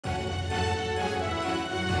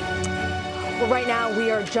Well, right now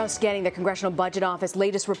we are just getting the Congressional Budget Office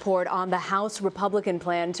latest report on the House Republican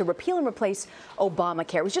plan to repeal and replace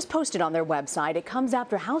Obamacare. It was just posted on their website. It comes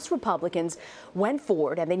after House Republicans went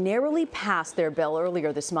forward and they narrowly passed their bill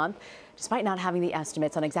earlier this month, despite not having the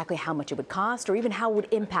estimates on exactly how much it would cost or even how it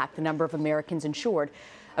would impact the number of Americans insured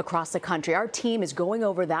across the country. Our team is going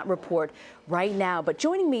over that report right now, but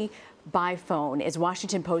joining me by phone is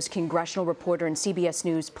Washington Post congressional reporter and CBS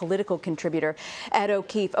News political contributor Ed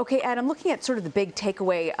O'Keefe. Okay, Ed, I'm looking at sort of the big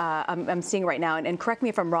takeaway I'm seeing right now, and correct me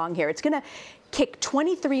if I'm wrong here. It's going to kick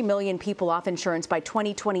 23 million people off insurance by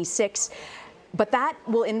 2026, but that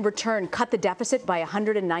will in return cut the deficit by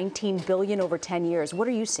 $119 billion over 10 years. What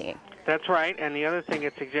are you seeing? That's right, and the other thing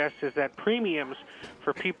it suggests is that premiums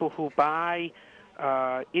for people who buy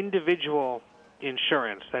individual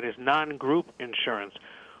insurance, that is non-group insurance,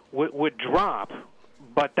 would drop,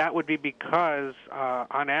 but that would be because,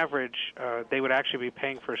 on average, they would actually be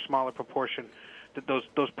paying for a smaller proportion. Those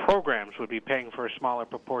programs would be paying for a smaller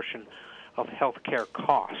proportion of health care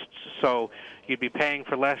costs. So you'd be paying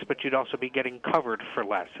for less, but you'd also be getting covered for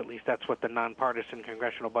less. At least that's what the nonpartisan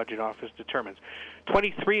Congressional Budget Office determines.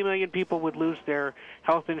 23 million people would lose their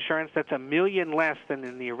health insurance. That's 1 million less than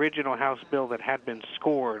in the original House bill that had been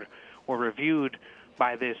scored or reviewed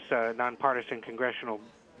by this nonpartisan Congressional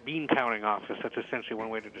bean counting office. That's essentially one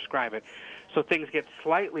way to describe it. So things get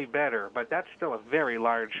slightly better, but that's still a very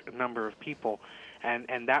large number of people.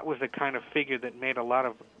 And that was the kind of figure that made a lot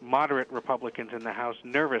of moderate Republicans in the House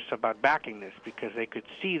nervous about backing this, because they could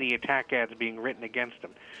see the attack ads being written against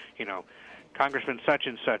them. You know, Congressman such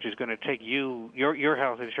and such is going to take your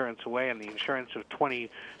health insurance away and the insurance of 20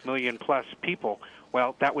 million plus people.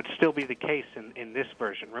 Well, that would still be the case in this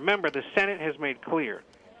version. Remember, the Senate has made clear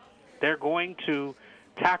they're going to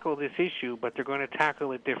tackle this issue, but they're going to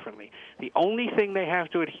tackle it differently. The only thing they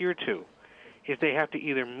have to adhere to is they have to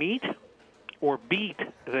either meet or beat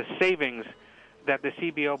the savings that the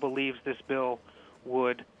CBO believes this bill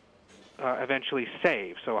would eventually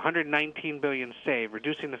save. So $119 billion saved,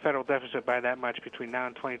 reducing the federal deficit by that much between now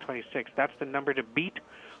and 2026. That's the number to beat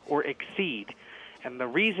or exceed. And the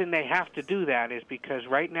reason they have to do that is because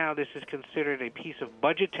right now this is considered a piece of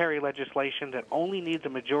budgetary legislation that only needs a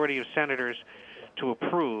majority of senators to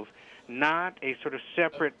approve, not a sort of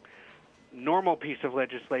separate normal piece of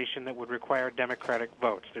legislation that would require Democratic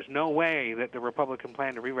votes. There's no way that the Republican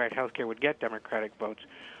plan to rewrite health care would get Democratic votes.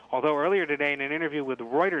 Although earlier today in an interview with the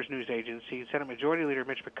Reuters news agency, Senate Majority Leader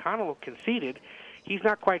Mitch McConnell conceded he's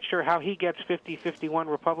not quite sure how he gets 50-51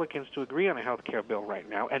 Republicans to agree on a health care bill right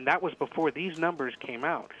now, and that was before these numbers came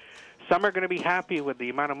out. Some are going to be happy with the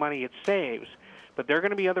amount of money it saves, but there are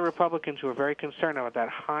going to be other Republicans who are very concerned about that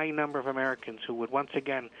high number of Americans who would once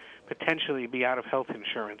again potentially be out of health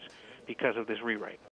insurance because of this rewrite.